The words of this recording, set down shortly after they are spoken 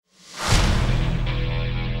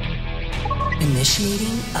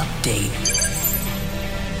Initiating update.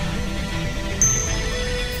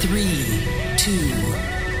 3, 2,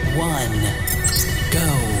 1, go.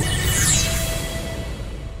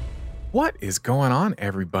 What is going on,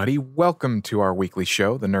 everybody? Welcome to our weekly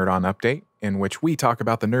show, the Nerd On Update, in which we talk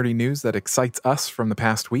about the nerdy news that excites us from the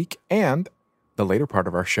past week, and the later part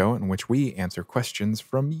of our show in which we answer questions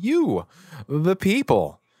from you, the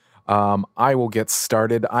people. I will get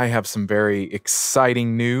started. I have some very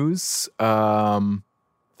exciting news. Thank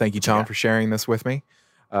you, Tom, for sharing this with me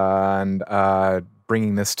and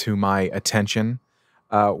bringing this to my attention.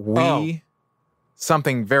 Something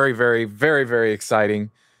very, very, very, very exciting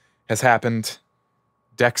has happened.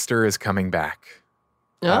 Dexter is coming back.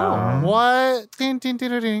 What? Ding, ding,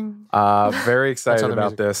 ding, ding. Very excited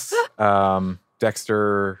about this.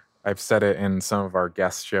 Dexter, I've said it in some of our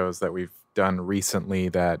guest shows that we've done recently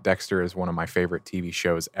that Dexter is one of my favorite TV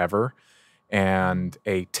shows ever. And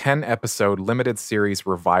a 10-episode limited series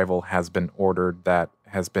revival has been ordered that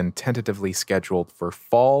has been tentatively scheduled for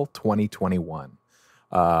fall 2021,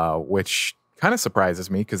 which kind of surprises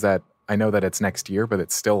me because I know that it's next year, but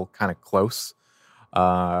it's still kind of close.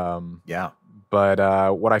 But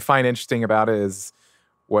what I find interesting about it is,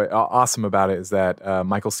 awesome about it is that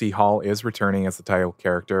Michael C. Hall is returning as the title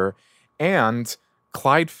character, and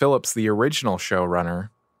Clyde Phillips, the original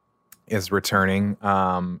showrunner, is returning.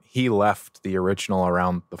 He left the original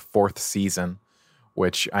around the 4th season,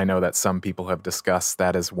 which I know that some people have discussed.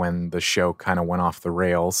 That is when the show kind of went off the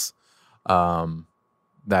rails.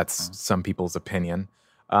 That's some people's opinion.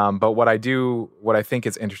 But what I think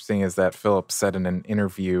is interesting is that Phillips said in an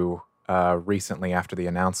interview recently after the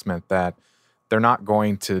announcement that they're not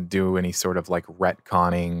going to do any sort of like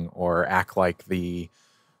retconning or act like the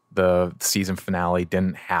season finale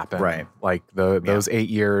didn't happen. Right. Like those 8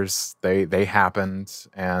 years, they happened.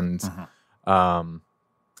 And I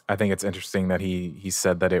think it's interesting that he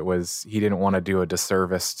said that he didn't want to do a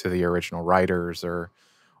disservice to the original writers or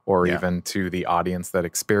even to the audience that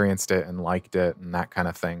experienced it and liked it and that kind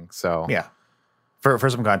of thing. So yeah, for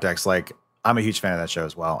some context, like I'm a huge fan of that show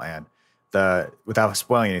as well. And without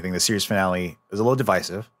spoiling anything, the series finale is a little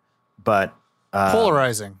divisive, but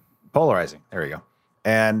polarizing. There you go.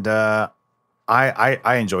 And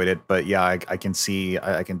I enjoyed it, but yeah, I can see,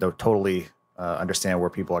 I can totally understand where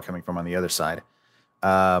people are coming from on the other side.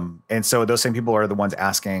 And so those same people are the ones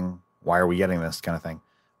asking, why are we getting this kind of thing?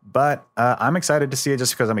 But I'm excited to see it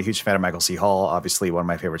just because I'm a huge fan of Michael C. Hall. Obviously, one of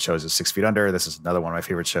my favorite shows is 6 Feet Under. This is another one of my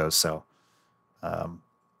favorite shows. So I'm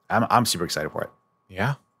super excited for it.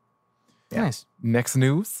 Yeah. Nice. Next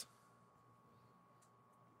news.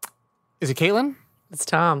 Is it Caitlin? It's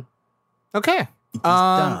Tom. Okay.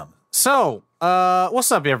 Dumb. So,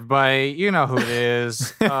 what's up, everybody? You know who it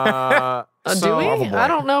is. Do we? I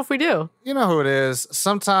don't know if we do. You know who it is.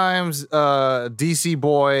 Sometimes DC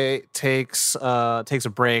Boy takes a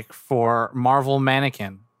break for Marvel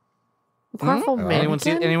Mannequin. Marvel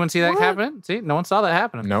Mannequin? Anyone see that happen? See, no one saw that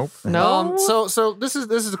happening. Nope. No. So this is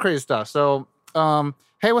the crazy stuff. So,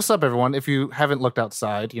 hey, what's up, everyone? If you haven't looked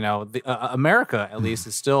outside, you know, America at least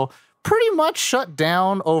is still pretty much shut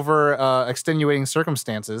down over extenuating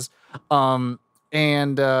circumstances.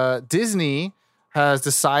 And Disney has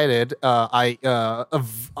decided, a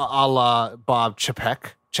la Bob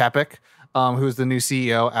Chapek, who's the new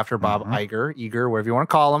CEO after Bob Iger, whatever you want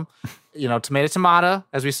to call him, you know, tomato,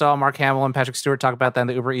 as we saw Mark Hamill and Patrick Stewart talk about that in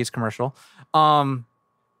the Uber Eats commercial,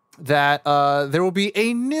 that there will be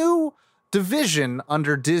a new division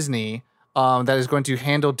under Disney that is going to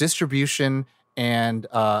handle distribution and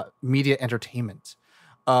media entertainment.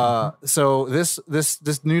 So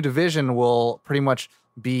this new division will pretty much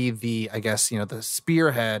be the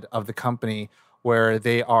spearhead of the company, where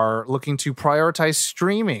they are looking to prioritize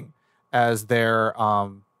streaming as their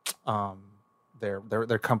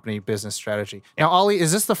company business strategy. Now, Ollie,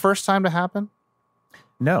 is this the first time to happen?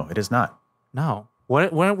 No, it is not. No.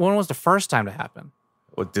 When was the first time to happen?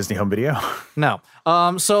 With Disney Home Video? No.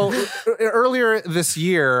 So earlier this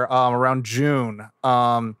year, around June,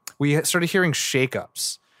 we started hearing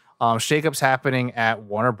shakeups. Shakeups happening at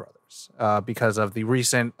Warner Brothers because of the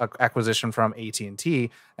recent acquisition from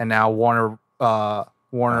AT&T, and now Warner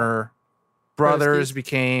Brothers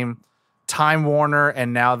became Time Warner,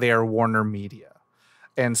 and now they are Warner Media.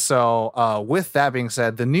 And so, with that being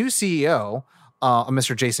said, the new CEO,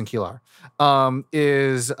 Mr. Jason Kilar,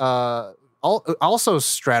 is also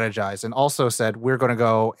strategized and also said, we're going to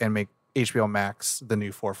go and make HBO Max the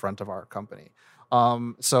new forefront of our company.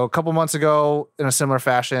 So a couple months ago, in a similar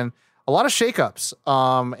fashion, a lot of shakeups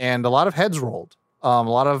and a lot of heads rolled. A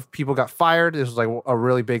lot of people got fired. This was like a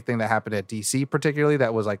really big thing that happened at DC, particularly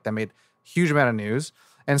that made a huge amount of news.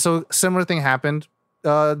 And so similar thing happened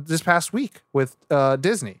this past week with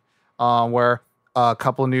Disney, where a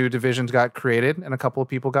couple new divisions got created and a couple of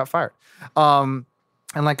people got fired. And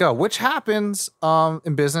let go, which happens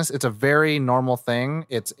in business. It's a very normal thing.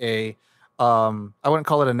 It's I wouldn't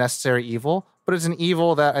call it a necessary evil, but it's an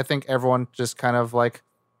evil that I think everyone just kind of like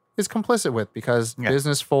is complicit with because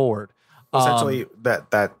business forward. Essentially,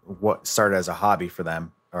 that what started as a hobby for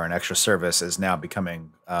them or an extra service is now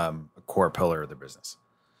becoming a core pillar of their business.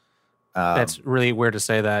 That's really weird to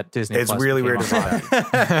say that Disney. It's Plus really weird to say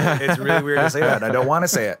that. It's really weird to say that. I don't want to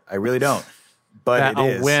say it. I really don't. But that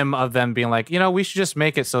it is a whim of them being like, we should just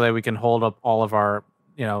make it so that we can hold up all of our,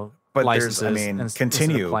 But licenses.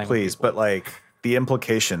 continue, please. But like the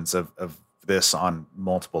implications of this on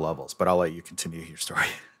multiple levels. But I'll let you continue your story.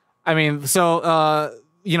 I mean, so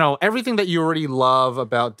everything that you already love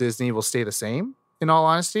about Disney will stay the same. In all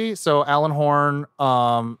honesty, so Alan Horn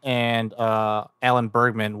and Alan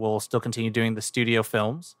Bergman will still continue doing the studio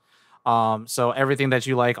films. So everything that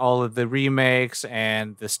you like, all of the remakes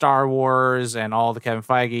and the Star Wars and all the Kevin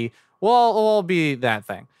Feige will all be that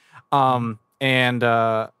thing. And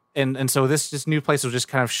so this new place will just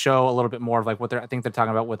kind of show a little bit more of like what I think they're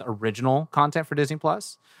talking about with original content for Disney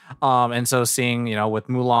Plus. And so seeing, with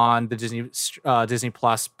Mulan, the Disney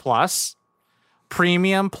Plus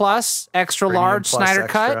Premium Plus, extra large, Snyder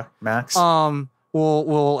Cut, Max,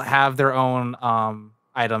 will have their own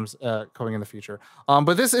items coming in the future.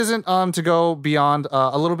 But this isn't to go beyond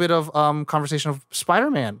a little bit of conversation of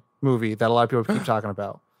Spider-Man movie that a lot of people keep talking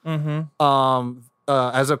about.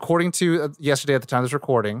 As according to yesterday at the time of this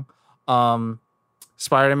recording,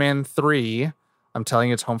 Spider-Man 3, I'm telling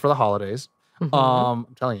you, it's home for the holidays. I'm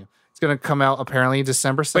telling you. Going to come out apparently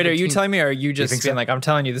December 17th. Wait, are you telling me, or are you just being like, I'm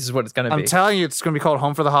telling you this is what it's going to be? I'm telling you it's going to be called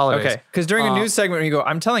Home for the Holidays. Okay, because during a news segment when you go,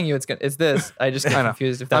 I'm telling you it's this, I just get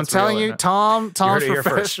confused if that's I'm telling real you, Tom's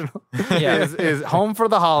professional Yeah. is Home for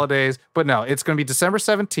the Holidays. But no, it's going to be December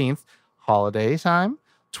 17th, holiday time,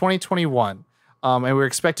 2021. And we're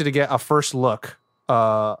expected to get a first look,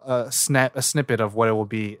 a snippet of what it will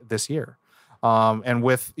be this year. And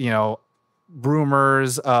with,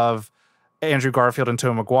 rumors of Andrew Garfield and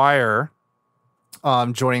Tobey Maguire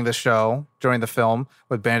joining the film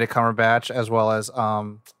with Benedict Cumberbatch as well as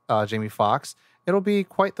Jamie Foxx. It'll be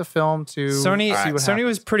quite the film to see what happens. Sony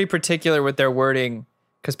was pretty particular with their wording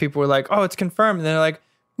because people were like, oh, it's confirmed. And they're like,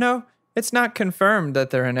 no, it's not confirmed that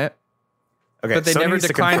they're in it. Okay, but they never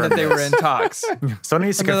declined that they were in talks. Sony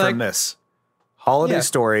needs to confirm this. Holiday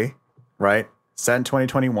story, right? Set in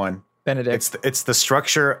 2021. Benedict. It's the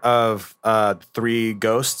structure of 3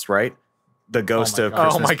 ghosts, right? The ghost of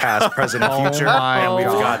Christmas past, present, and future. And we've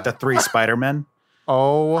got the 3 Spider-Men.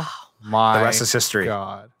 Oh my. The rest is history.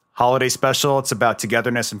 God. Holiday special. It's about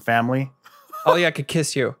togetherness and family. Oh yeah, I could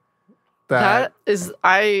kiss you. That is,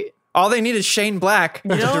 all they need is Shane Black to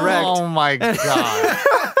direct. Oh my God.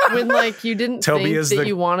 When you didn't Toby think is that the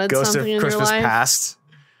you wanted ghost something of in Christmas your life. past.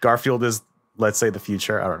 Garfield is, let's say, the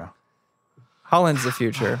future. I don't know. Holland's the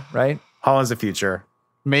future, right? Holland's the future.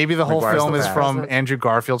 Maybe the whole Maguire's film the is past. from Andrew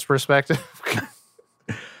Garfield's perspective.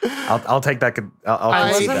 I'll take that. I'll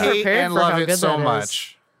I take wasn't that. hate prepared and for how love it good so that is.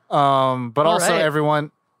 much. But also, right.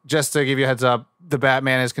 everyone, just to give you a heads up, the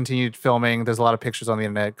Batman has continued filming. There's a lot of pictures on the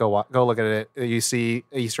internet. Go look at it. You see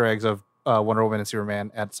Easter eggs of Wonder Woman and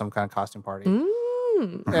Superman at some kind of costume party.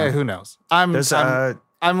 Who knows? I'm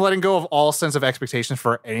letting go of all sense of expectations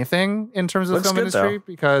for anything in terms of the Looks film good, industry though.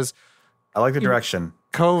 because I like the direction.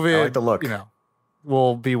 COVID, I like the look.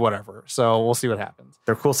 will be whatever. So we'll see what happens.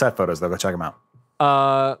 They're cool set photos, though. Go check them out.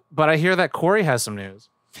 But I hear that Corey has some news.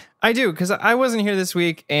 I do, because I wasn't here this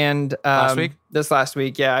week and this last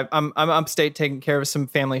week, yeah, I'm upstate taking care of some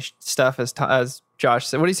family stuff as Josh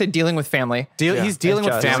said. What do you say? Dealing with family. He's dealing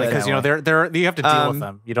with Josh family said. because they're you have to deal with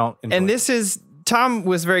them. You don't. Enjoy And it. this is Tom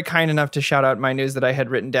was very kind enough to shout out my news that I had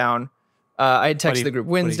written down. I had texted the group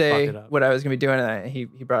Wednesday what I was going to be doing, and he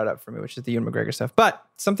brought it up for me, which is the Ewan McGregor stuff. But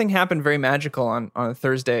something happened very magical on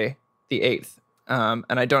Thursday, the 8th.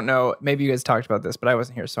 And I don't know, maybe you guys talked about this, but I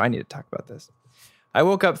wasn't here, so I need to talk about this. I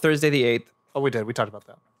woke up Thursday the 8th. Oh, we did. We talked about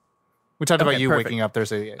that. We talked about you perfect. waking up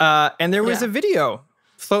Thursday the 8th. And there was a video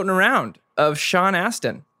floating around of Sean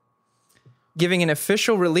Astin giving an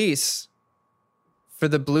official release for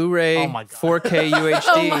the Blu-ray 4K UHD.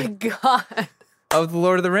 Oh my God. Of The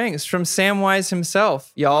Lord of the Rings from Samwise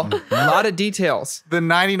himself, y'all. A lot of details. The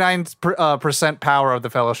 99% power of the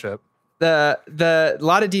Fellowship. The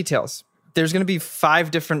lot of details. There's going to be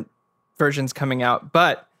 5 different versions coming out,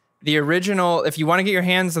 but the original, if you want to get your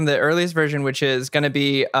hands on the earliest version, which is going to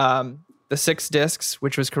be the 6 discs,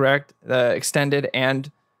 which was correct, the extended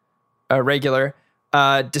and regular,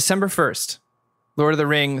 December 1st. Lord of the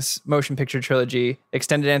Rings motion picture trilogy,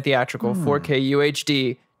 extended and theatrical, 4K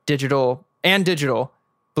UHD, digital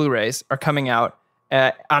Blu-rays are coming out.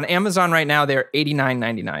 On Amazon right now, they're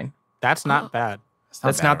 $89.99. That's not bad.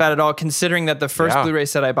 That's not bad at all, considering that the first Blu-ray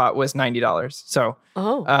set I bought was $90. So,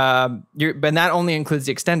 but that only includes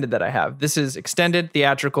the extended that I have. This is extended,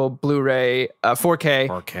 theatrical, Blu-ray,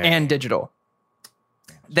 4K, and digital.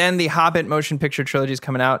 Then the Hobbit motion picture trilogy is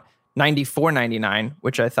coming out, $94.99,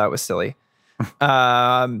 which I thought was silly.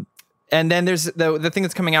 And then there's the thing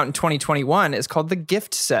that's coming out in 2021 is called the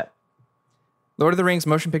gift set. Lord of the Rings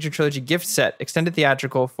motion picture trilogy gift set, extended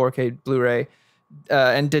theatrical, 4K Blu-ray,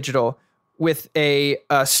 and digital, with a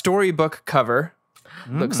storybook cover.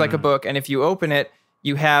 Looks like a book, and if you open it,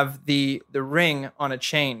 you have the ring on a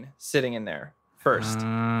chain sitting in there first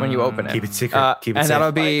when you open it. Keep it secret. Keep it and safe.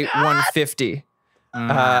 that'll be $150.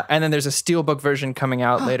 And then there's a steelbook version coming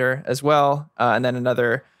out later as well, and then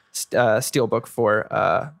another steelbook for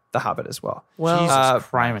The Hobbit as well. Well, Jesus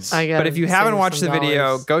Christ. But if you haven't watched the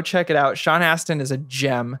video, go check it out. Sean Astin is a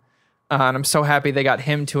gem. And I'm so happy they got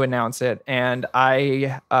him to announce it, and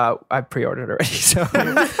I pre-ordered already. So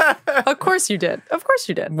of course you did. Of course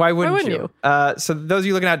you did. Why wouldn't you? So those of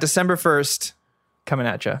you looking at December 1st, coming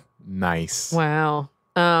at you. Nice. Wow.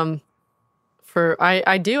 I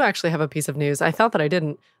do actually have a piece of news. I thought that I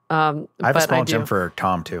didn't. I have a small gem for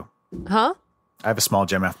Tom too. Huh? I have a small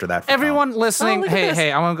gem after that. For Everyone Tom. listening, look at this.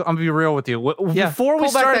 hey, I'm gonna be real with you. Before we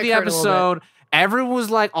Pull back started that the curtain a little episode, everyone was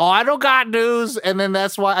like, "Oh, I don't got news," and then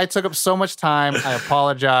that's why I took up so much time. I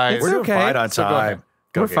apologize. It's We're doing okay. fine on So go ahead. time.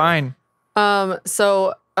 Go We're get it. fine.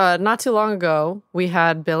 So not too long ago, we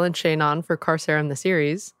had Bill and Shane on for Carcerum the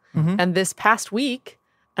series, and this past week,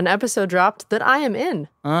 an episode dropped that I am in.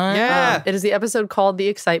 Yeah. It is the episode called "The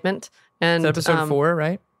Excitement," and It's episode 4,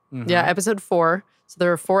 right? Yeah, episode 4. So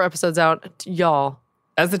there are 4 episodes out, y'all.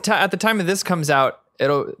 At the time of this comes out,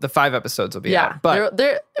 the 5 episodes will be Yeah, out. But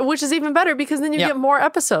they're, which is even better because then you get more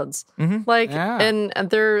episodes. Like, and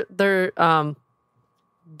they're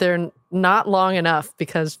not long enough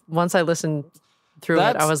because once I listened through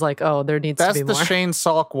it, I was like, oh, there needs to be more. That's the Shane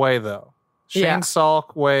Salk way, though. Shane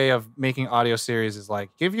Salk way of making audio series is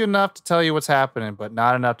like give you enough to tell you what's happening, but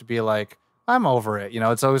not enough to be like, I'm over it. You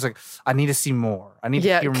know, it's always like, I need to see more. I need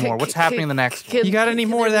to hear more. What's happening in the next one? you got any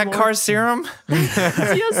more of that car serum?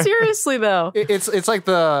 Yeah, seriously though. It's like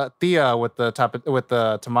the Thea with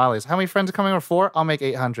the tamales. How many friends are coming over? 4? I'll make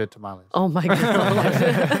 800 tamales. Oh my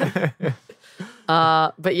god.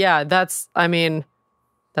 But yeah, that's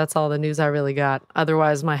all the news I really got.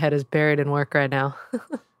 Otherwise, my head is buried in work right now.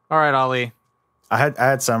 All right, Ali. I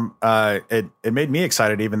had some. It made me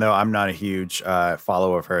excited, even though I'm not a huge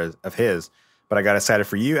follower of his. But I got excited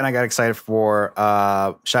for you, and I got excited for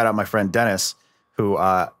shout out my friend Dennis, who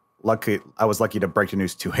I was lucky to break the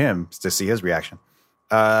news to him to see his reaction.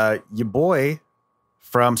 Your boy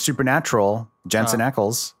from Supernatural, Jensen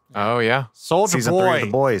Ackles. Oh yeah. Soldier Season 3 of The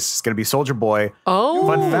Boys. It's going to be Soldier Boy. Oh,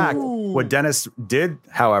 Fun fact, what Dennis did,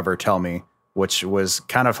 however, tell me, which was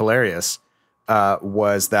kind of hilarious,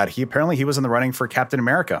 was that he was in the running for Captain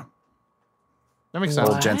America. That makes sense.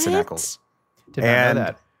 Old Jensen Ackles. Did not know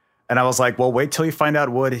that. And I was like, well, wait till you find out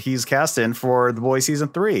what he's cast in for The Boys Season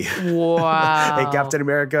 3. wow. A Captain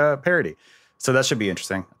America parody. So that should be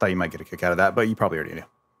interesting. I thought you might get a kick out of that, but you probably already knew.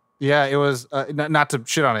 Yeah, it was not to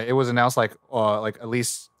shit on it. It was announced like at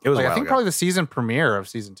least It was a I while think ago. probably the season premiere of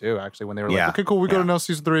season 2 actually when they were Yeah. like, okay, cool, we got to announce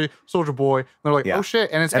season 3, Soldier Boy. And they're like, Yeah. oh shit,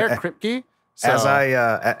 and it's And- Eric Kripke. So,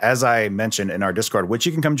 As I mentioned in our Discord, which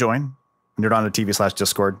you can come join,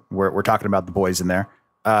 nerdonatv/Discord. We're talking about The Boys in there.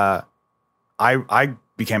 I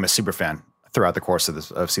became a super fan throughout the course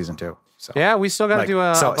of season 2. So yeah, we still got to like, do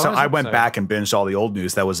a so bonus I went episode. back and binged all the old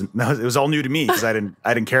news. It was all new to me because I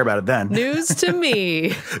didn't care about it then. News to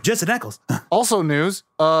me. Jensen Ackles. Also news,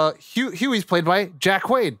 Huey's played by Jack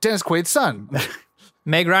Quaid, Dennis Quaid's son.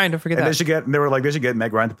 Meg Ryan, don't forget And that. they should get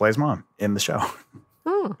Meg Ryan to play his mom in the show.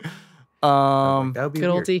 Um, That would be Good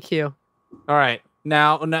old weird. DQ. all right.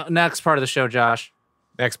 Now next part of the show, Josh.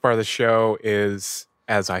 Next part of the show is,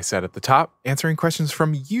 as I said at the top, answering questions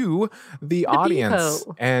from you, the audience.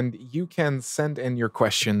 people. And you can send in your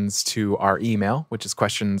questions to our email, which is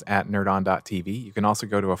questions@nerdon.tv. You can also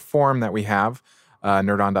go to a form that we have,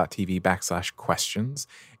 nerdon.tv/questions.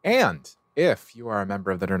 And if you are a member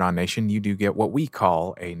of the Nerd On Nation, you do get what we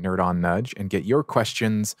call a Nerd On Nudge and get your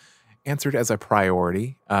questions answered as a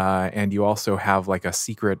priority. And you also have like a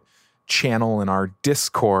secret channel in our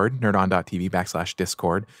Discord,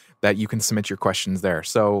 nerdon.tv/Discord, that you can submit your questions there.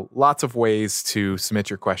 So lots of ways to submit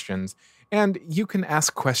your questions. And you can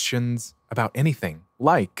ask questions about anything.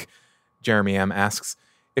 Like Jeremy M. asks,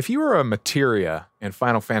 if you were a materia in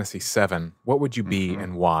Final Fantasy VII, what would you be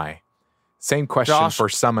and why? Same question Josh. for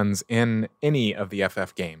summons in any of the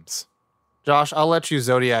FF games. Josh, I'll let you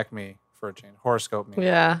Zodiac me for a change. Horoscope me.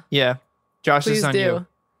 Yeah. Yeah. Josh, this Please is on do. you.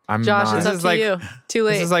 I'm Josh, not. it's This up is to like- you. Too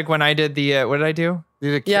late. This is like when I did the, what did I do?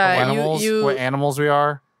 You did Yeah, animals. you- What animals we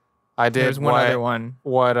are? I did. There's one other one.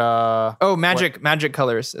 What? Oh, magic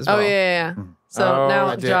colors as well. oh, yeah. So Oh, now,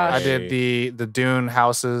 I did. Josh. I did the Dune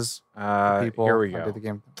houses. People. Here we I go. did the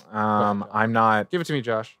game. I'm not. Give it to me,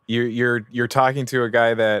 Josh. You're talking to a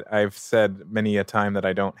guy that I've said many a time that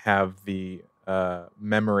I don't have the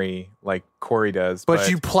memory like Corey does. But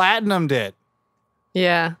you platinumed it.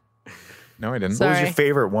 Yeah. No, I didn't. Sorry. What was your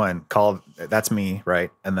favorite one? Called That's Me, right?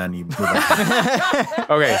 And then you move on.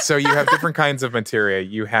 Okay, so you have different kinds of materia.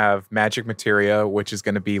 You have magic materia, which is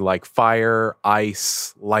going to be like fire,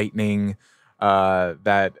 ice, lightning.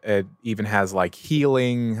 That it even has like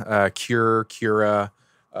healing, cura,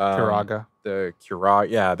 Kiraga. the cura.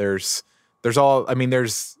 Yeah, there's all. I mean,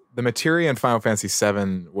 there's the materia in Final Fantasy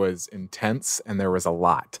VII was intense, and there was a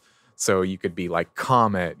lot. So you could be like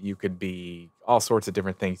Comet. You could be all sorts of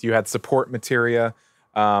different things. You had support materia.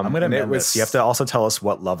 I'm going to and it amend this. You have to also tell us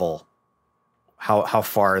what level, how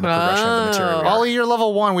far in the progression of the material. we are. Ollie, you're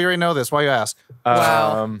level 1. We already know this. Why you ask?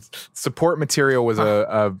 Wow. Support material was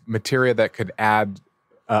a materia that could add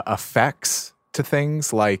effects to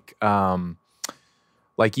things like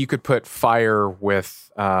you could put fire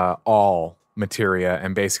with all materia,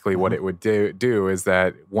 and basically what it would do is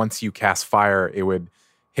that once you cast fire, it would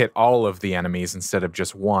hit all of the enemies instead of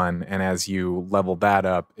just one, and as you level that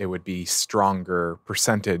up, it would be stronger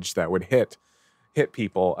percentage that would hit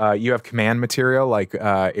people. You have command material, like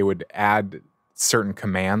it would add certain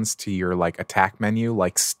commands to your like attack menu,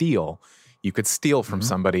 like steal. You could steal from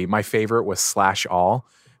somebody. My favorite was slash all.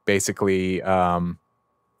 Basically, what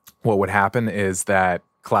would happen is that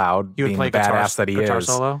Cloud, You would being play the badass that he guitar is,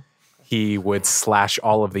 solo? he would slash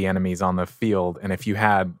all of the enemies on the field. And if you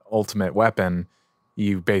had ultimate weapon,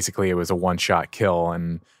 it was a one-shot kill,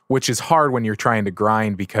 and which is hard when you're trying to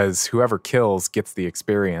grind because whoever kills gets the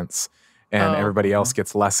experience and everybody else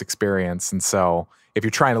gets less experience. And so if you're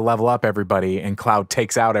trying to level up everybody and Cloud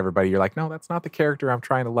takes out everybody, you're like, no, that's not the character I'm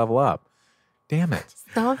trying to level up. Damn it.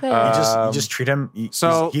 Stop it. You just treat him. He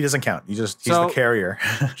doesn't count. He's So- the carrier.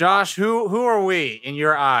 Josh, who are we in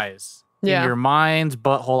your eyes? Yeah. In your mind's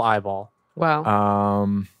butthole eyeball.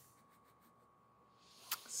 Wow.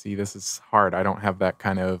 See, this is hard. I don't have that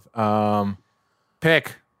kind of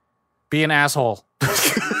Pick. Be an asshole.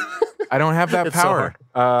 I don't have that It's so power. hard.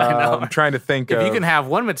 I know. I'm trying to think If of you can have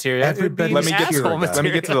one material, Everybody- let me get to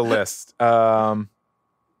the list.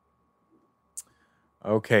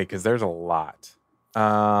 Okay, because there's a lot.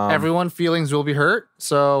 Everyone feelings will be hurt,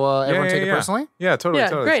 so everyone take it personally. Yeah, totally, Yeah,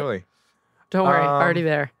 totally, great. totally. Don't worry. Already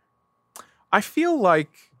there. I feel like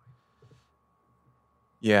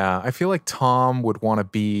Tom would want to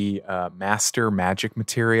be master magic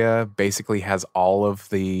materia. Basically, has all of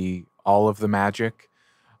the magic.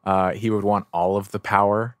 He would want all of the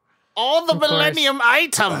power. All the Of course. Millennium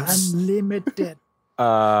items. Unlimited.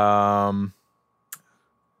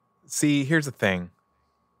 See, here's the thing.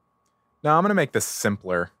 Now I'm going to make this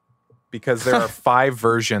simpler because there are 5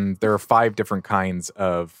 different kinds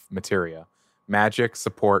of materia: magic,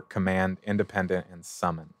 support, command, independent, and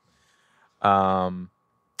summon.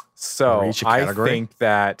 So Reach a I category? think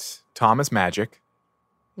that Tom is magic.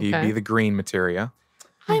 He'd Okay. be the green materia.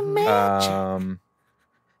 I'm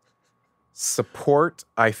Support,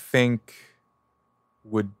 I think,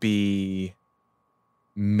 would be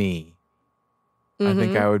me. I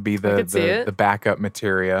think I would be could see it. the backup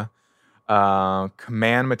materia.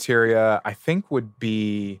 Command materia, I think that would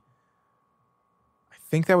be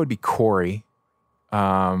Corey.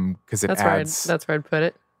 Because it That's adds where I'd put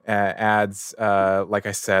it. adds like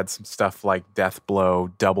I said, some stuff like death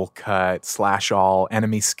blow, double cut, slash all,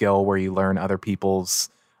 enemy skill where you learn other people's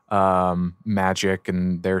magic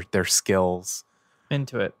and their skills.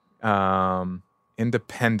 Into it.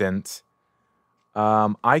 Independent.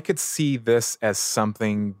 I could see this as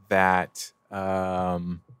something that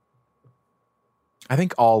I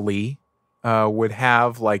think Ollie would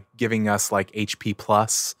have, like giving us like HP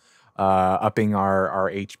plus, upping our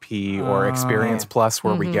HP or experience plus,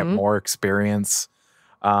 where we get more experience.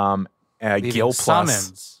 Gil plus,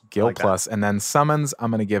 Summons. Gil Like that. plus, and then summons.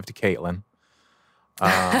 I'm gonna give to Caitlin.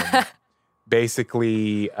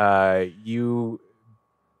 Basically,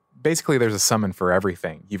 there's a summon for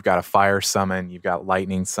everything. You've got a fire summon, you've got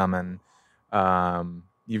lightning summon,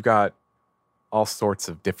 you've got all sorts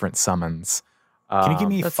of different summons. Can you give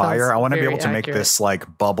me That fire? sounds I want to be very able to make accurate. this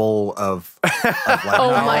like bubble of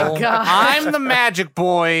Oh my god! I'm the magic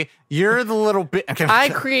boy. You're the little bit. I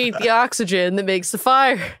create the oxygen that makes the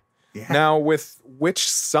fire. Now, with which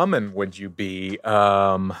summon would you be?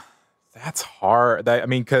 That's hard.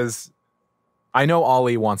 Because I know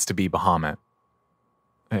Ollie wants to be Bahamut.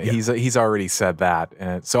 He's already said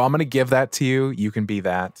that, so I'm going to give that to you. You can be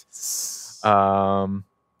that.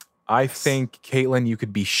 I think Caitlin, you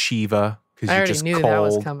could be Shiva because I you're already just knew cold. that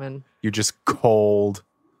was coming. You're just cold.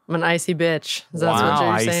 I'm an icy bitch. Is that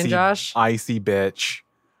what you're saying, Josh? Icy bitch.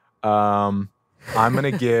 I'm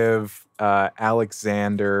gonna give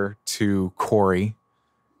Alexander to Corey.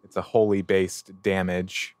 It's a holy based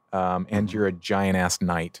damage, and you're a giant ass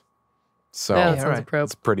knight. So Yeah, that sounds right. appropriate.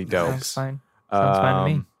 it's pretty dope. That's fine. Sounds fine to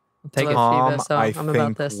me. I'll take it. Tom, Shiva, so I I'm about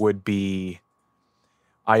think this. would be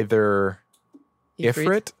either Ifrit?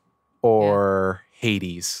 Ifrit or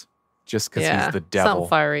Hades, just because he's the devil. Something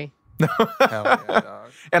fiery.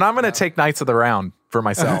 And I'm gonna take Knights of the Round for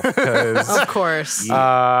myself because Of course.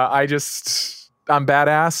 I'm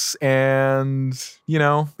badass, and it's There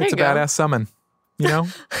a you go. badass summon.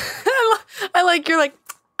 I like you're like,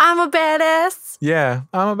 I'm a badass. Yeah,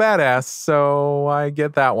 I'm a badass, so I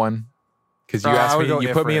get that one because you I asked would me, go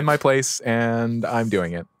you put me Ifrit. in my place, and I'm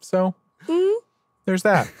doing it. So there's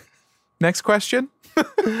that. Next question.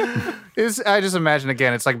 I just imagine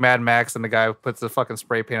again, it's like Mad Max, and the guy puts the fucking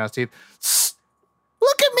spray paint on his teeth.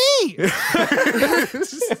 Look at me!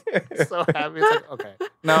 So happy. It's like, okay,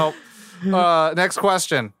 no. Next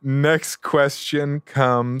question. Next question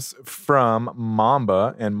comes from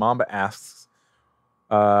Mamba, and Mamba asks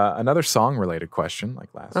another song-related question, like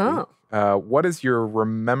last week. What is your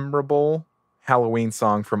memorable Halloween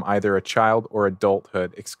song from either a child or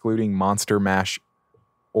adulthood, excluding Monster Mash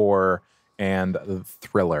and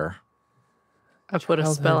Thriller? I put a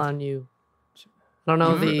spell on you. I don't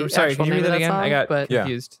know the Sorry, actual can you name read of that that again? song, I got but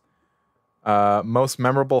confused. Most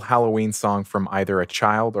memorable Halloween song from either a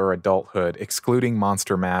child or adulthood, excluding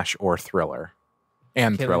Monster Mash or Thriller.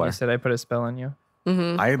 And Caitlin, Thriller. you said I put a spell on you.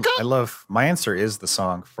 I love my answer is the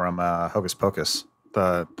song from Hocus Pocus.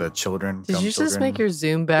 The children. did dumb you just children. make your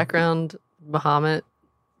Zoom background Bahamut?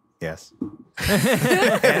 Yes.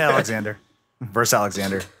 And Alexander versus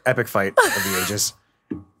Alexander. Epic fight of the ages.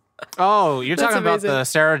 Oh, you're That's talking about amazing. the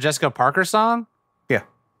Sarah Jessica Parker song? Yeah.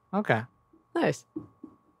 Okay, Nice.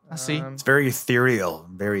 I see. It's very ethereal,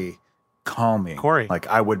 very calming. Corey. Like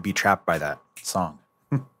I would be trapped by that song.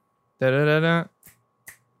 Da-da-da-da.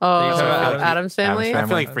 Oh, you talking about Adam's Family? I feel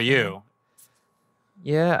like for you,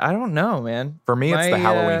 Yeah, I don't know, man. For me, it's the My,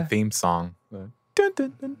 Halloween theme song. Dun,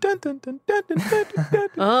 dun, dun, dun, dun, dun, dun, dun, dun, dun.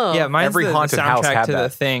 Oh, Yeah, mine's Every the haunted house soundtrack had to that. the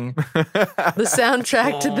thing. the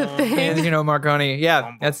soundtrack to the And, thing. Marconi.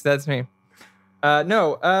 Yeah, that's me.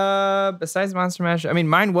 No, besides Monster Mash, I mean,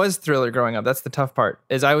 mine was Thriller growing up. That's the tough part.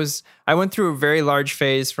 I went through a very large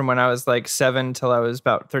phase from when I was like 7 till I was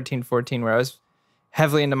about 13, 14, where I was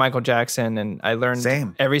heavily into Michael Jackson, and I learned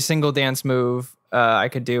Same. every single dance move I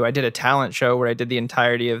could do. I did a talent show where I did the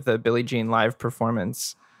entirety of the Billie Jean live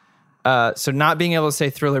performance. So not being able to say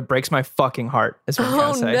Thriller breaks my fucking heart, is what I'm trying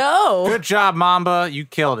Oh to say. no! good job, Mamba. You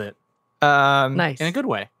killed it Nice. in a good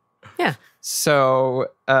way. Yeah. So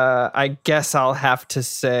I guess I'll have to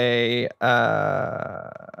say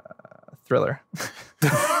Thriller.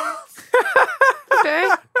 Okay.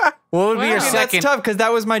 What would be Well, your I mean, second? That's tough because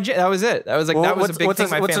that was that was it. That was like that was a big thing.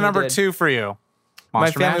 My what's family number did. 2 for you? My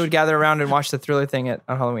Monster family Mash? would gather around and watch the Thriller thing on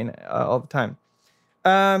Halloween all the time.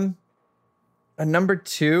 A number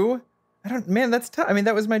 2, I don't. Man, that's tough. I mean,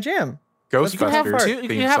 that was my jam. Ghostbusters. You could have theme song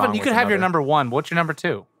you was could have your another. number 1. What's your number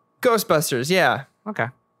 2? Ghostbusters. Yeah. Okay.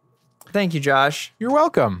 Thank you, Josh. You're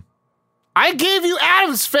welcome. I gave you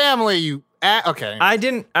Adam's Family. Okay. I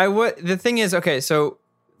didn't. I would. The thing is, okay. So,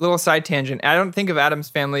 little side tangent. I don't think of Adam's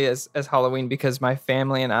Family as Halloween because my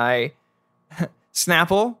family and I,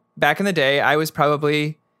 Snapple. Back in the day, I was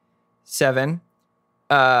probably 7.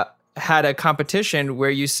 Had a competition where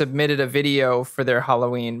you submitted a video for their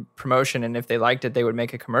Halloween promotion, and if they liked it, they would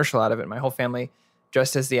make a commercial out of it. My whole family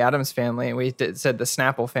dressed as the Addams Family, and we said the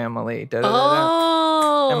Snapple Family.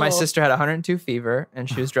 Oh. And my sister had 102 fever, and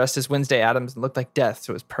she was dressed as Wednesday Addams and looked like death,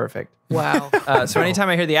 so it was perfect. Wow. So anytime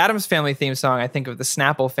I hear the Addams Family theme song, I think of the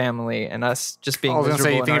Snapple Family and us just being I was gonna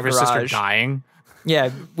miserable say you in think our of your sister garage. dying.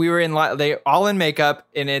 Yeah, we were they all in makeup,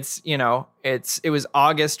 and it was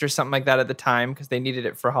August or something like that at the time because they needed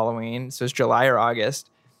it for Halloween. So it was July or August,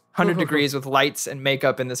 100 degrees with lights and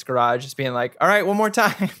makeup in this garage, just being like, "All right, one more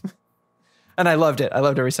time," and I loved it. I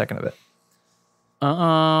loved every second of it.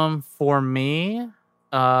 For me,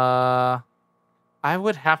 I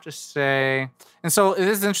would have to say, and so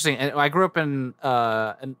this is interesting. I grew up or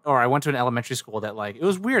I went to an elementary school that like it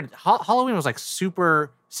was weird. Halloween was like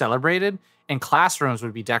super celebrated, and classrooms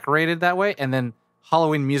would be decorated that way, and then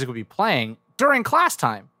Halloween music would be playing during class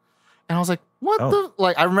time. And I was like, what the?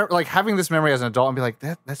 Like, I remember like having this memory as an adult and be like,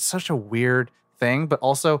 that's such a weird thing. But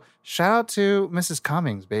also, shout out to Mrs.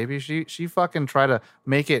 Cummings, baby. She fucking tried to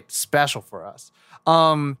make it special for us.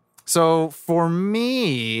 So for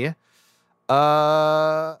me,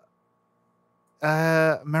 memorable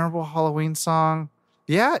Halloween song.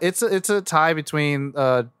 Yeah, it's a tie between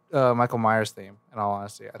Michael Myers theme. In all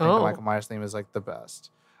honesty, I think the Michael Myers theme is like the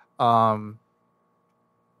best. Yeah,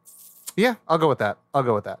 I'll go with that.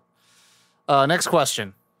 Next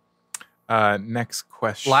question. Next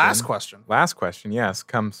question. Last question. Last question, yes,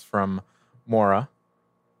 comes from Moira.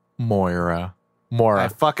 I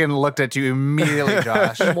fucking looked at you immediately,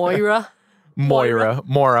 Josh.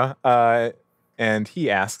 Moira. And he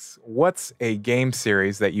asks, what's a game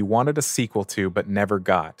series that you wanted a sequel to but never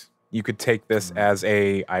got? You could take this as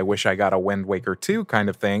I wish I got a Wind Waker 2 kind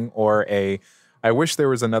of thing, or I wish there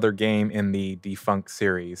was another game in the defunct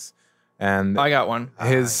series. And I got one.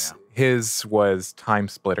 His was Time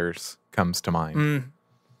Splitters comes to mind.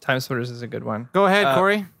 Time Splitters is a good one. Go ahead,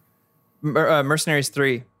 Corey. Mercenaries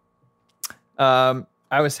 3. I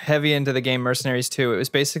was heavy into the game Mercenaries 2. It was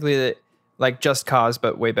basically like Just Cause,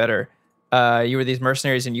 but way better. You were these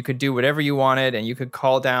mercenaries and you could do whatever you wanted, and you could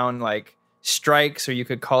call down like strikes, or you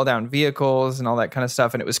could call down vehicles and all that kind of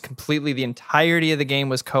stuff. And it was completely, the entirety of the game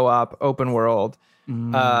was co-op, open world.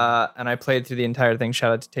 And I played through the entire thing.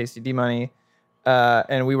 Shout out to Tasty D Money.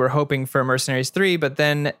 And we were hoping for Mercenaries 3, but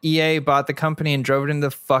then EA bought the company and drove it into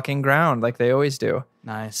the fucking ground like they always do.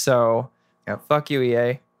 Nice. So, fuck you,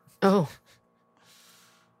 EA. Oh.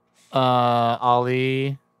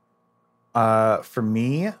 Ollie. For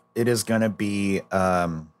me, it is going to be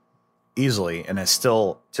easily, and I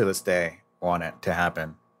still to this day want it to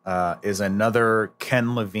happen, is another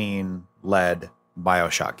Ken Levine-led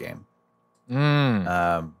BioShock game.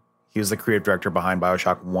 He was the creative director behind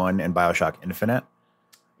BioShock 1 and BioShock Infinite.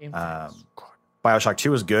 BioShock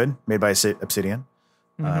 2 was good, made by Obsidian.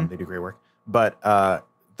 They do great work. But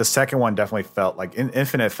the second one definitely felt like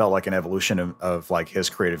Infinite felt like an evolution of like his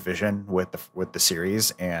creative vision with the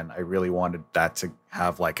series, and I really wanted that to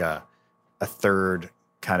have like a third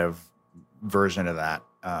kind of version of that.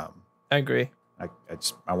 I agree.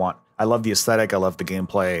 I love the aesthetic. I love the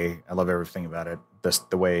gameplay. I love everything about it.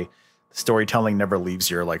 The way storytelling never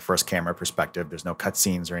leaves your like first camera perspective. There's no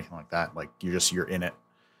cutscenes or anything like that. Like you're in it.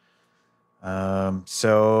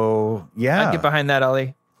 So yeah, I'd get behind that,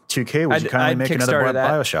 Ollie. 2K, would you kindly make another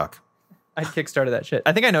BioShock? I'd kickstarted that shit.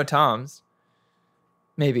 I think I know Tom's.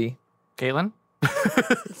 Maybe. Caitlin? I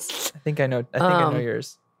think I know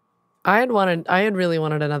yours. I had really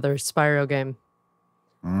wanted another Spyro game.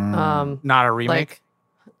 Not a remake?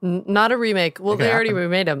 Not a remake. Well, they already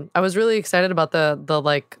remade them. I was really excited about the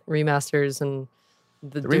like remasters, and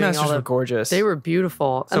the remasters were gorgeous. They were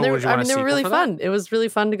beautiful. So and they were really fun. It was really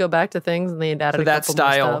fun to go back to things, and they had added that couple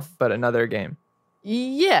style, more stuff. but another game.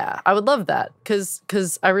 Yeah, I would love that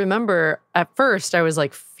because I remember at first I was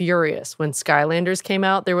like furious when Skylanders came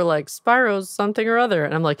out. They were like, Spyro's something or other.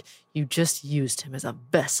 And I'm like, you just used him as a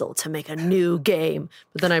vessel to make a new game.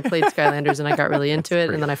 But then I played Skylanders and I got really into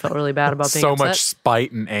it. And then I felt really bad about being so upset. much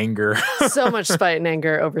spite and anger. So much spite and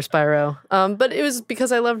anger over Spyro. But it was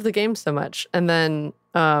because I loved the game so much. And then,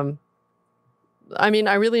 I mean,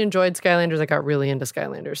 I really enjoyed Skylanders. I got really into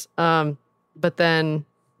Skylanders. But then...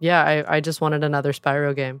 yeah, I just wanted another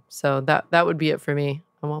Spyro game. So that would be it for me.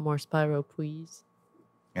 I want more Spyro, please.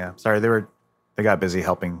 Yeah, sorry, they got busy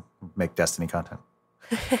helping make Destiny content.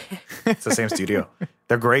 It's the same studio.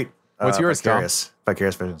 They're great. What's yours, Tom?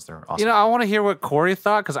 Vicarious Visions, they're awesome. You know, I want to hear what Corey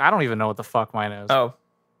thought because I don't even know what the fuck mine is. Oh,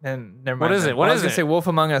 then never mind. What is it? What I is was gonna it? say Wolf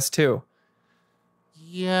Among Us 2.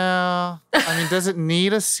 Yeah. I mean, does it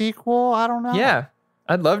need a sequel? I don't know. Yeah,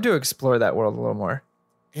 I'd love to explore that world a little more.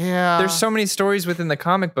 Yeah. There's so many stories within the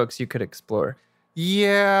comic books you could explore.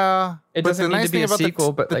 Yeah. It doesn't need to be a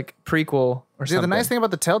sequel, but like prequel or something. The nice thing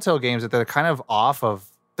about the Telltale games is that they're kind of off of,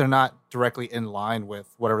 they're not directly in line with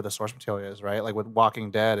whatever the source material is, right? Like with Walking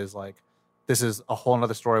Dead is like, this is a whole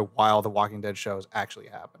nother story while the Walking Dead show is actually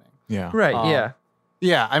happening. Yeah. Right, yeah.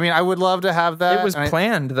 Yeah, I mean, I would love to have that. It was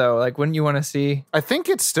planned, though. Like, wouldn't you want to see? I think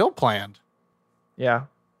it's still planned. Yeah.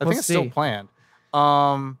 I think it's still planned.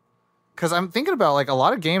 Because I'm thinking about like a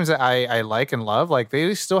lot of games that I like and love, like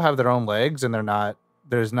they still have their own legs and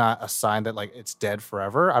there's not a sign that like it's dead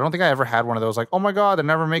forever. I don't think I ever had one of those like, oh my God, they're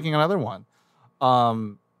never making another one.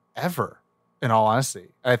 Ever, in all honesty.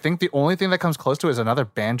 I think the only thing that comes close to it is another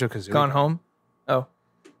Banjo-Kazooie. Gone Home? Oh.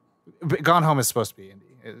 Gone Home is supposed to be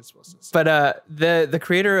indie. It's supposed to. But the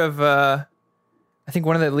creator of I think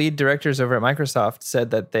one of the lead directors over at Microsoft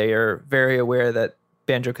said that they are very aware that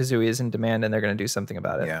Banjo-Kazooie is in demand and they're going to do something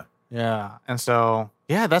about it. Yeah. Yeah, and so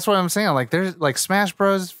that's what I'm saying. Like, there's like Smash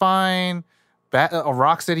Bros is fine,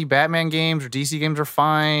 Rocksteady Batman games or DC games are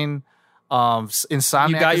fine. Insomniac,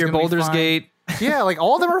 you got is your gonna be Baldur's fine. Gate. Yeah, like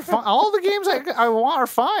all of them are fine. All the games I want are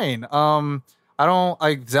fine. I don't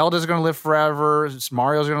like Zelda's gonna live forever.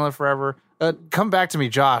 Mario's gonna live forever. Come back to me,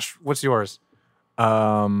 Josh. What's yours?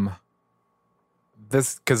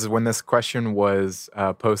 This because when this question was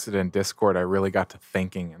posted in Discord, I really got to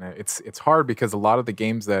thinking, and it's hard because a lot of the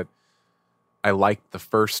games that I liked the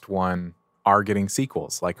first one are getting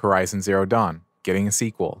sequels, like Horizon Zero Dawn getting a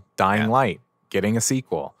sequel, Dying Light getting a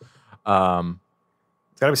sequel. It's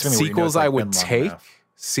gotta be something where you know Sequels it's, like, I been would long take. enough.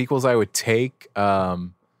 Sequels I would take.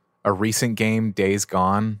 A recent game, Days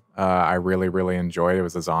Gone. I really, really enjoyed. It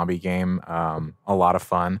was a zombie game. A lot of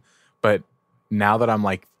fun. But now that I'm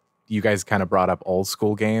like, you guys kind of brought up old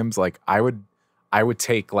school games. Like I would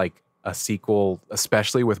take like a sequel,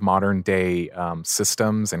 especially with modern day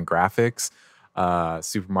systems and graphics.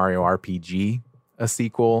 Super Mario RPG, a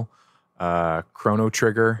sequel. Chrono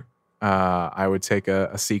Trigger. I would take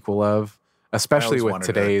a sequel of, especially I always with wanted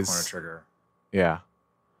today's. Chrono Trigger. Yeah.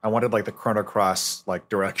 I wanted like the Chrono Cross like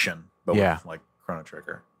direction, but Yeah. with like Chrono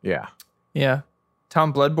Trigger. Yeah. Yeah.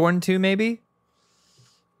 Tom Bloodborne 2, maybe?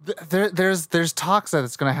 There's talks that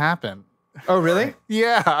it's gonna happen. Oh, really?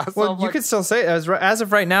 Yeah. so Well, I'm you like, could still say as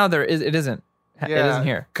of right now, it isn't. It isn't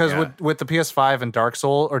here. Because Yeah. with the PS5 and Dark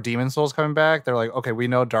Soul or Demon Souls coming back, they're like, okay, we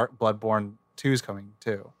know Bloodborne 2 is coming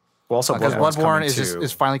too. Well, also Because Bloodborne's Bloodborne coming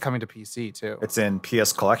is finally coming to PC too. It's in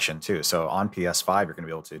PS Collection too. So on PS5, you're going to be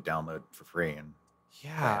able to download for free and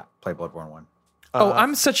play Bloodborne 1. Oh,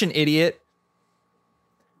 I'm such an idiot.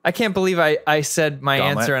 I can't believe I said my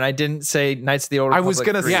Gauntlet. answer and I didn't say Knights of the Old Republic. I was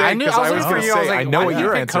gonna 3. say, Yeah, I knew. I was because waiting for gonna you. I was say, like, I know why what did you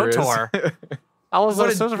your pick answer is. KOTOR? I was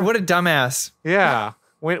What a dumbass. yeah.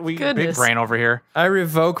 We big Goodness. brain over here. I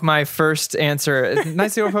revoke my first answer.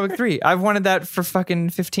 Knights of the Old Republic 3. I've wanted that for fucking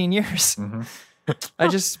 15 years. I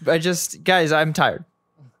just, guys, I'm tired.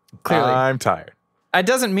 Clearly. I'm tired. It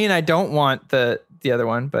doesn't mean I don't want the other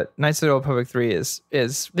one, but Knights of the Old Republic 3 is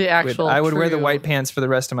The actual I would wear the true- white pants for the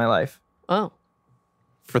rest of my life. Oh,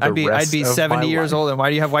 For the I'd be rest of 70 my years life. old, and why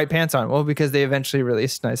do you have white pants on? Well, because they eventually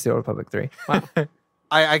released Knights of the Old Republic 3.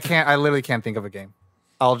 I can't. I literally can't think of a game.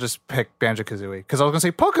 I'll just pick Banjo-Kazooie because I was gonna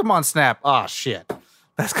say Pokemon Snap. Oh shit,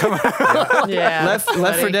 that's coming. yeah. Left 4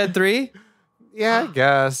 buddy. Dead 3? Yeah, I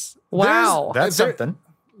guess. Wow. That's there- something.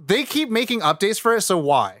 They keep making updates for it, so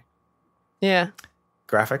why? Yeah.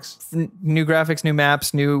 Graphics. New graphics, new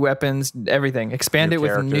maps, new weapons, everything. Expand New it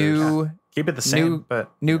with characters. new Keep it the same,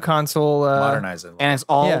 but new console. modernize it. And it's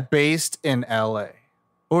all Yeah. based in LA.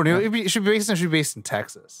 Or no, it should be based in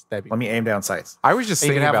Texas. That'd be Let me aim down sights. I was just You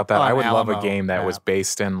can thinking have about that. I an would love a Alamo game that was map.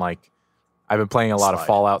 based in like. I've been playing a lot of Slide.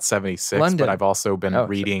 Fallout 76, London. but I've also been Oh,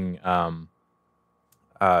 reading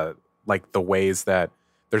like the ways that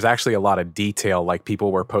there's actually a lot of detail. Like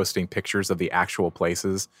people were posting pictures of the actual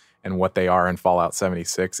places and what they are in Fallout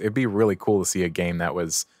 76. It'd be really cool to see a game that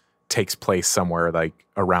takes place somewhere like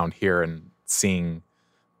around here and seeing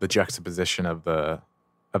the juxtaposition of the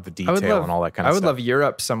detail and all that kind of I would stuff. love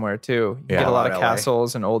Europe somewhere too. You Yeah. get a lot of LA.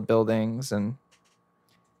 castles and old buildings and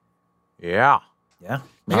Yeah, Yeah.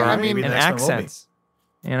 Yeah, I Maybe mean, the and next one will be. accents.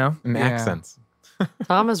 You know, and Yeah. accents.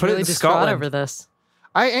 Tom is Put it really in distraught Scotland. over this.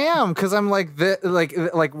 I am because I'm like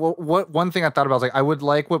what one thing I thought about was like I would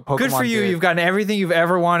like what Pokemon. good for you. did. You've gotten everything you've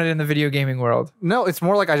ever wanted in the video gaming world. No, it's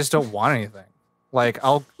more like I just don't want anything. Like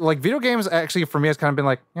I'll like video games actually for me it's kind of been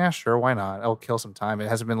like yeah sure why not I'll kill some time. It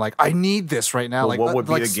hasn't been like I need this right now. Well, like what would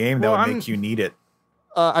be like, the game that well, would I'm- make you need it?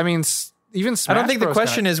 I mean even Smash I don't think the Bros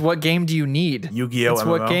question is what game do you need. Yu-Gi-Oh! It's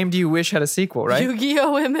what MMO? game do you wish had a sequel, right?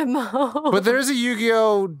 Yu-Gi-Oh MMO. But there's a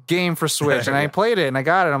Yu-Gi-Oh game for Switch, and I played it, and I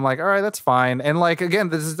got it. I'm like, all right, that's fine. And like again,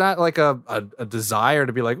 this is not like a desire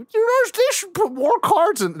to be like, they should put more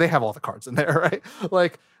cards in. They have all the cards in there, right?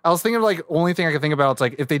 Like I was thinking, like only thing I could think about is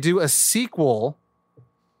like if they do a sequel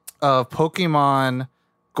of Pokemon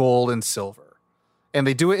Gold and Silver, and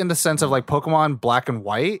they do it in the sense of like Pokemon Black and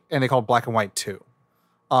White, and they call it Black and White 2.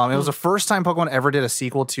 It was the first time Pokemon ever did a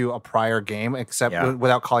sequel to a prior game, except Yeah.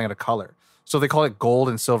 without calling it a color. So they call it Gold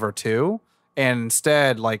and Silver 2. And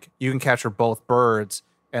instead, like you can capture both birds,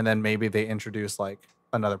 and then maybe they introduce like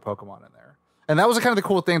another Pokemon in there. And that was kind of the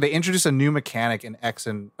cool thing. They introduced a new mechanic in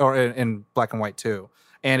in Black and White 2.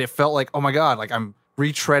 And it felt like, oh my God, like I'm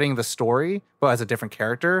retreading the story, but as a different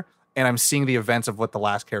character, and I'm seeing the events of what the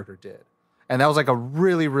last character did. And that was like a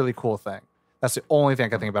really, really cool thing. That's the only thing I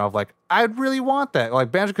can think about. Of like, I'd really want that.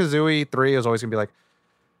 Like Banjo-Kazooie 3 is always gonna be like,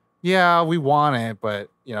 yeah, we want it, but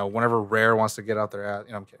whenever Rare wants to get out there,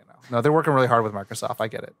 I'm kidding. No, they're working really hard with Microsoft. I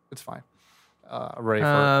get it. It's fine. Ready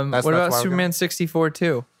for what about Superman 64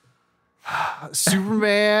 too?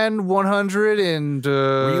 Superman 100 and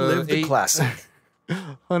Relive the classic.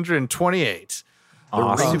 128.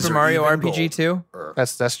 Awesome. Super Mario RPG 2?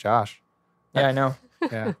 That's Josh. Yeah, I know.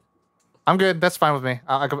 Yeah. I'm good. That's fine with me.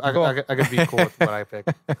 I could be cool with what I pick.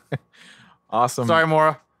 Awesome. Sorry,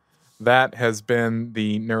 Maura. That has been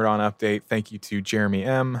the Nerd On Update. Thank you to Jeremy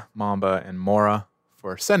M., Mamba, and Maura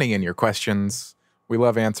for sending in your questions. We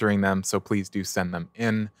love answering them, so please do send them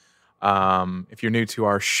in. If you're new to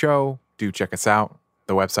our show, do check us out.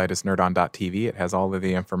 The website is nerdon.tv. It has all of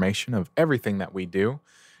the information of everything that we do.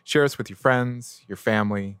 Share us with your friends, your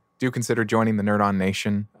family. Do consider joining the Nerd On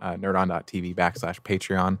Nation,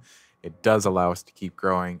 nerdon.tv/Patreon. It does allow us to keep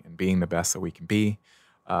growing and being the best that we can be.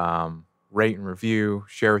 Rate and review,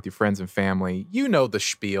 share with your friends and family. You know the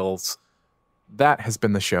spiels. That has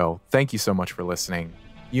been the show. Thank you so much for listening.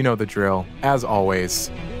 You know the drill. As always,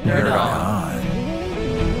 Nerd on.